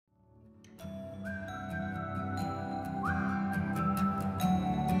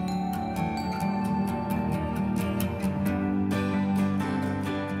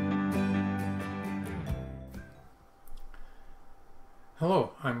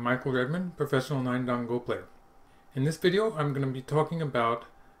Hello, I'm Michael Redmond, professional 9-dan Go player. In this video, I'm going to be talking about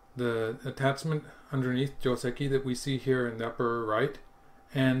the attachment underneath Joseki that we see here in the upper right,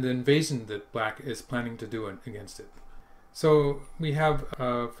 and the invasion that Black is planning to do against it. So we have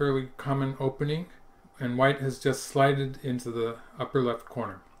a fairly common opening, and White has just slided into the upper left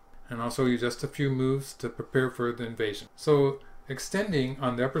corner. And I'll show you just a few moves to prepare for the invasion. So extending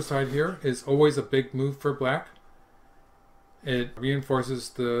on the upper side here is always a big move for Black. It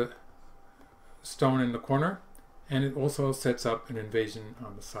reinforces the stone in the corner, and it also sets up an invasion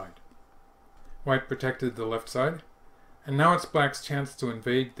on the side. White protected the left side, and now it's Black's chance to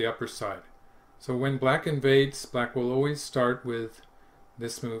invade the upper side. So when Black invades, Black will always start with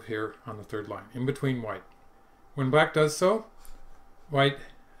this move here on the third line, in between White. When Black does so, White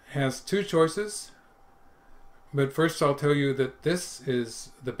has two choices, but first I'll tell you that this is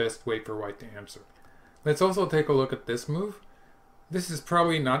the best way for White to answer. Let's also take a look at this move. This is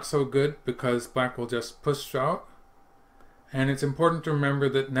probably not so good because Black will just push out, and it's important to remember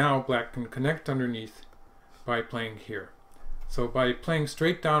that now Black can connect underneath by playing here. So by playing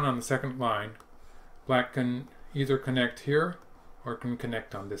straight down on the second line, Black can either connect here or can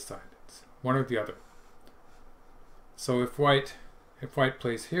connect on this side. It's one or the other. So if White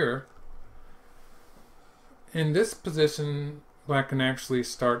plays here, in this position Black can actually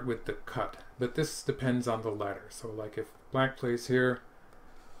start with the cut, but this depends on the ladder. So like if Black plays here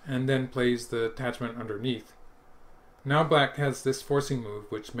and then plays the attachment underneath, now Black has this forcing move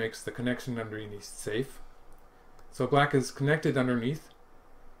which makes the connection underneath safe. So Black is connected underneath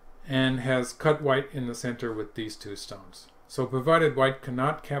and has cut White in the center with these two stones. So provided White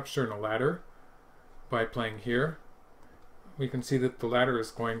cannot capture a ladder by playing here, we can see that the ladder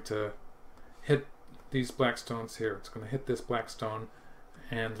is going to hit these black stones here. It's going to hit this black stone,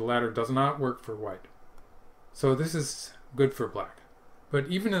 and the ladder does not work for White. So this is good for Black. But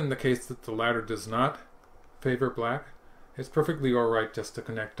even in the case that the ladder does not favor Black, it's perfectly alright just to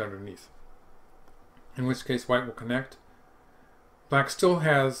connect underneath. In which case White will connect. Black still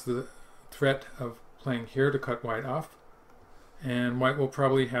has the threat of playing here to cut White off, and White will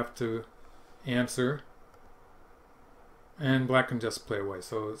probably have to answer, and Black can just play away.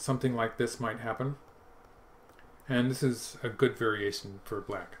 So something like this might happen, and this is a good variation for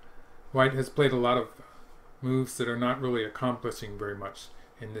Black. White has played a lot of moves that are not really accomplishing very much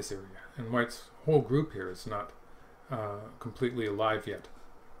in this area, and White's whole group here is not completely alive yet.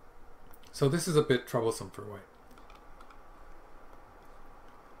 So this is a bit troublesome for White.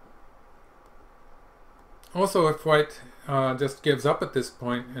 Also, if White just gives up at this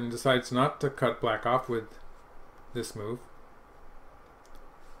point and decides not to cut Black off with this move,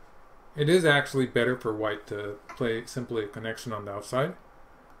 it is actually better for White to play simply a connection on the outside,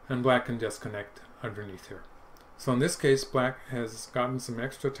 and Black can just connect underneath here. So in this case, Black has gotten some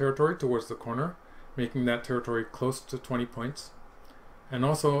extra territory towards the corner, making that territory close to 20 points, and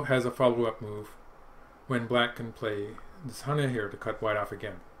also has a follow-up move when Black can play this hane here to cut White off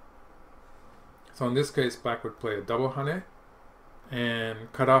again. So in this case, Black would play a double hane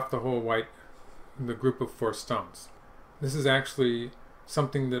and cut off the whole the group of 4 stones. This is actually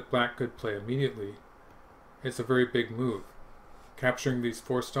something that Black could play immediately. It's a very big move, capturing these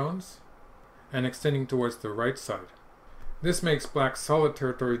 4 stones and extending towards the right side. This makes Black solid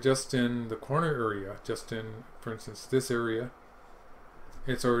territory just in the corner area, just in, for instance, this area.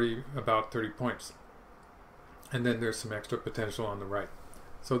 It's already about 30 points. And then there's some extra potential on the right.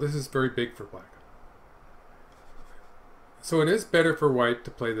 So this is very big for Black. So it is better for White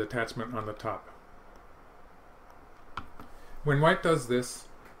to play the attachment on the top. When White does this,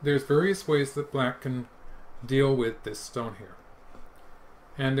 there's various ways that Black can deal with this stone here.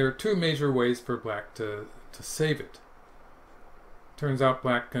 And there are 2 major ways for Black to save it. Turns out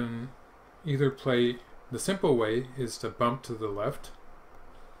Black can either play, the simple way is to bump to the left,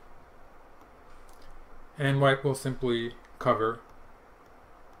 and White will simply cover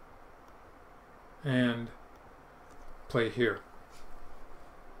and play here.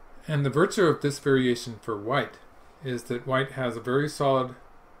 And the virtue of this variation for White is that White has a very solid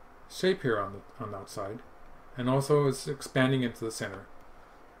shape here on the outside, and also is expanding into the center.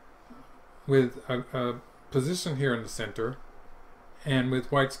 With a position here in the center, and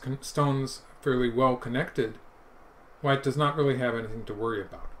with White's stones fairly well connected, White does not really have anything to worry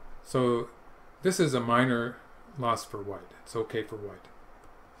about. So this is a minor loss for White. It's okay for White.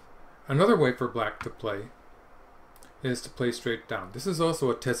 Another way for Black to play is to play straight down. This is also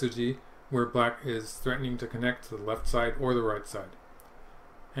a tesuji where Black is threatening to connect to the left side or the right side.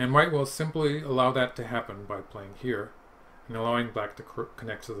 And White will simply allow that to happen by playing here and allowing Black to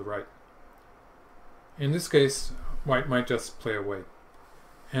connect to the right. In this case, White might just play away.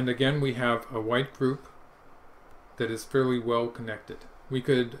 And again, we have a white group that is fairly well connected. We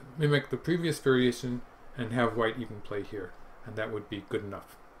could mimic the previous variation and have white even play here, and that would be good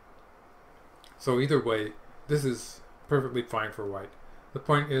enough. So either way, this is perfectly fine for white. The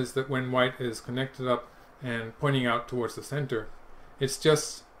point is that when white is connected up and pointing out towards the center, it's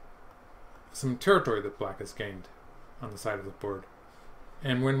just some territory that black has gained on the side of the board.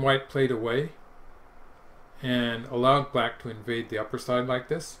 And when white played away and allowed black to invade the upper side like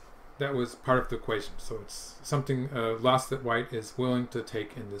this, that was part of the equation. So it's something, a loss that white is willing to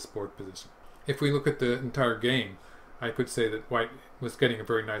take in this board position. If we look at the entire game, I could say that white was getting a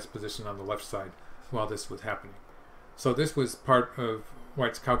very nice position on the left side while this was happening. So this was part of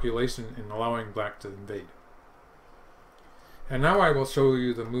white's calculation in allowing black to invade. And now I will show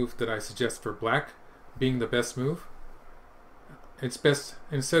you the move that I suggest for black being the best move. It's best,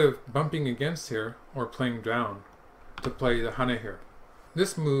 instead of bumping against here or playing down, to play the hane here.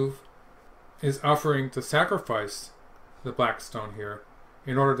 This move is offering to sacrifice the black stone here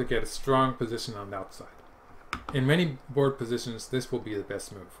in order to get a strong position on the outside. In many board positions, this will be the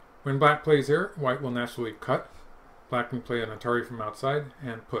best move. When black plays here, white will naturally cut. Black can play an Atari from outside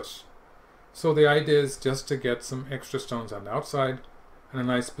and push. So the idea is just to get some extra stones on the outside and a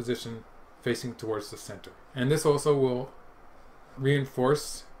nice position facing towards the center. And this also will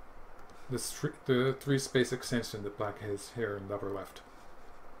reinforce the three space extension that black has here in the upper left.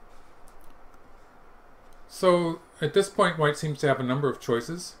 So at this point, white seems to have a number of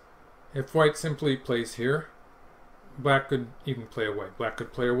choices. If white simply plays here, black could even play away. Black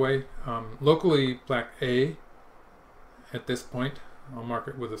could play away. Locally, black A at this point, I'll mark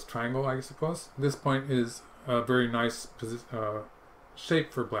it with this triangle, I suppose. This point is a very nice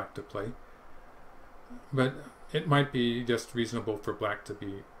shape for black to play. But it might be just reasonable for black to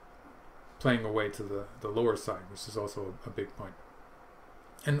be playing away to the lower side, which is also a big point.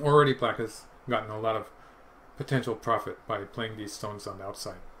 And already black has gotten a lot of potential profit by playing these stones on the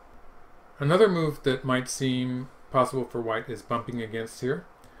outside. Another move that might seem possible for white is bumping against here.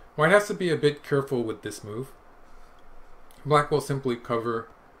 White has to be a bit careful with this move. Black will simply cover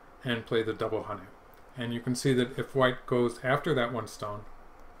and play the double hane. And you can see that if white goes after that one stone,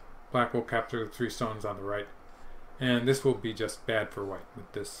 black will capture the three stones on the right. And this will be just bad for white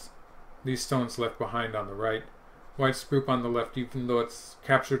with these stones left behind on the right. White's group on the left, even though it's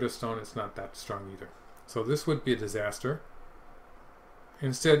captured a stone, it's not that strong either. So this would be a disaster.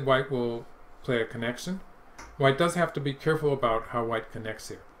 Instead, white will play a connection. White does have to be careful about how white connects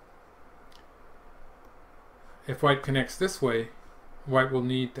here. If white connects this way, white will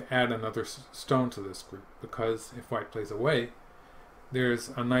need to add another stone to this group, because if white plays away, there's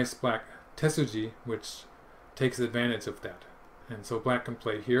a nice black tesuji which takes advantage of that. And so black can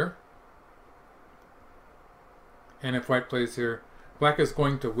play here. And if white plays here, black is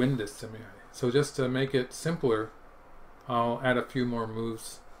going to win this semi. So just to make it simpler, I'll add a few more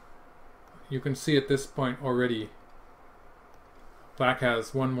moves. You can see at this point already black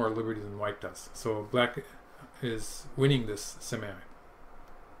has one more liberty than white does. So black is winning this semi.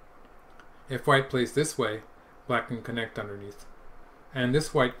 If white plays this way, black can connect underneath. And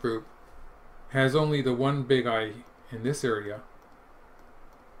this white group has only the one big eye in this area.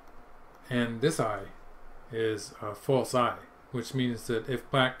 And this eye is a false eye, which means that if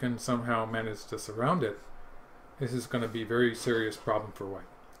black can somehow manage to surround it, this is going to be a very serious problem for white.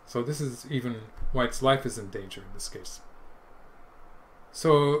 So this is even white's life is in danger in this case.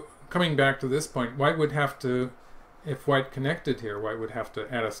 So coming back to this point, white would have to, if white connected here, white would have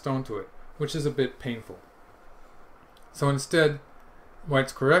to add a stone to it, which is a bit painful. So instead,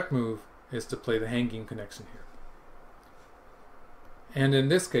 white's correct move is to play the hanging connection here. And in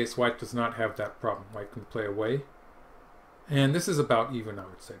this case, white does not have that problem. White can play away. And this is about even, I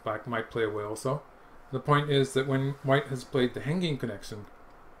would say. Black might play away also. The point is that when white has played the hanging connection,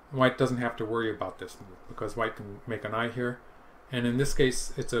 white doesn't have to worry about this move, because white can make an eye here. And in this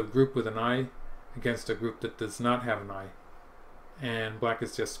case, it's a group with an eye against a group that does not have an eye. And black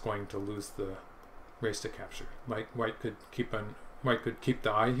is just going to lose the race to capture. Like white could keep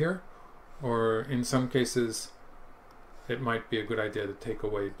the eye here, or in some cases, it might be a good idea to take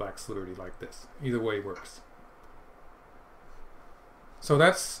away black's liberty like this. Either way works. So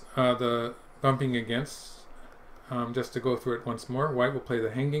that's the bumping against. Just to go through it once more, white will play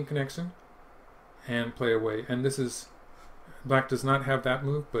the hanging connection and play away. And this is, black does not have that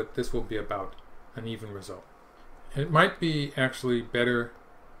move, but this will be about an even result. It might be actually better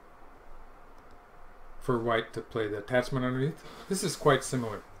for white to play the attachment underneath. This is quite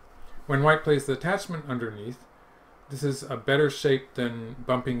similar. When white plays the attachment underneath, this is a better shape than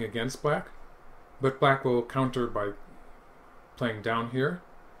bumping against black, but black will counter by playing down here,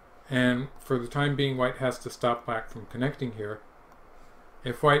 And for the time being, white has to stop black from connecting here.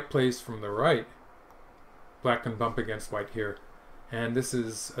 If white plays from the right, black can bump against white here. And this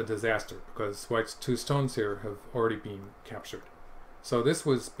is a disaster because white's 2 stones here have already been captured. So this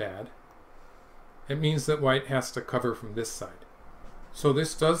was bad. It means that white has to cover from this side. So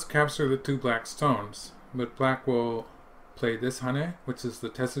this does capture the 2 black stones, but black will play this hane, which is the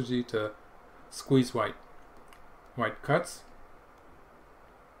tesuji, to squeeze white. White cuts,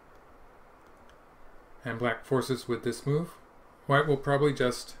 and black forces with this move. White will probably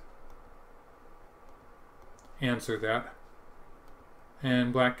just answer that,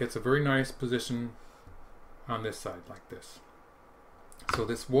 and black gets a very nice position on this side like this. So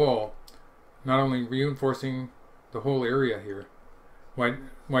this wall, not only reinforcing the whole area here,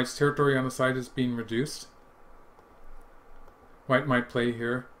 white's territory on the side is being reduced. White might play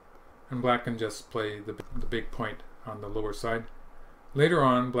here, and black can just play the big point on the lower side. Later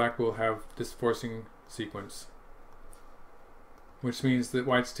on, black will have this forcing sequence, which means that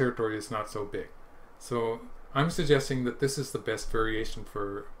white's territory is not so big. So I'm suggesting that this is the best variation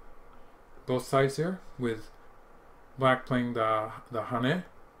for both sides here, with black playing the hane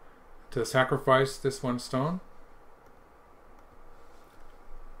to sacrifice this 1 stone,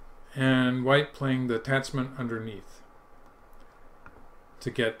 and white playing the attachment underneath to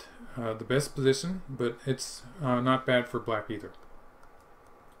get the best position, but it's not bad for black either.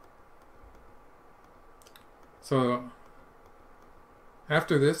 So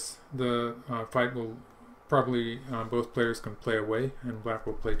after this, the fight will probably, both players can play away, and black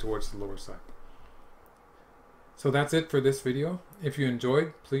will play towards the lower side. So that's it for this video. If you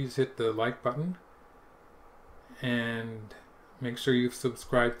enjoyed, please hit the like button and make sure you've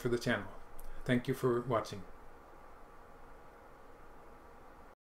subscribed for the channel. Thank you for watching.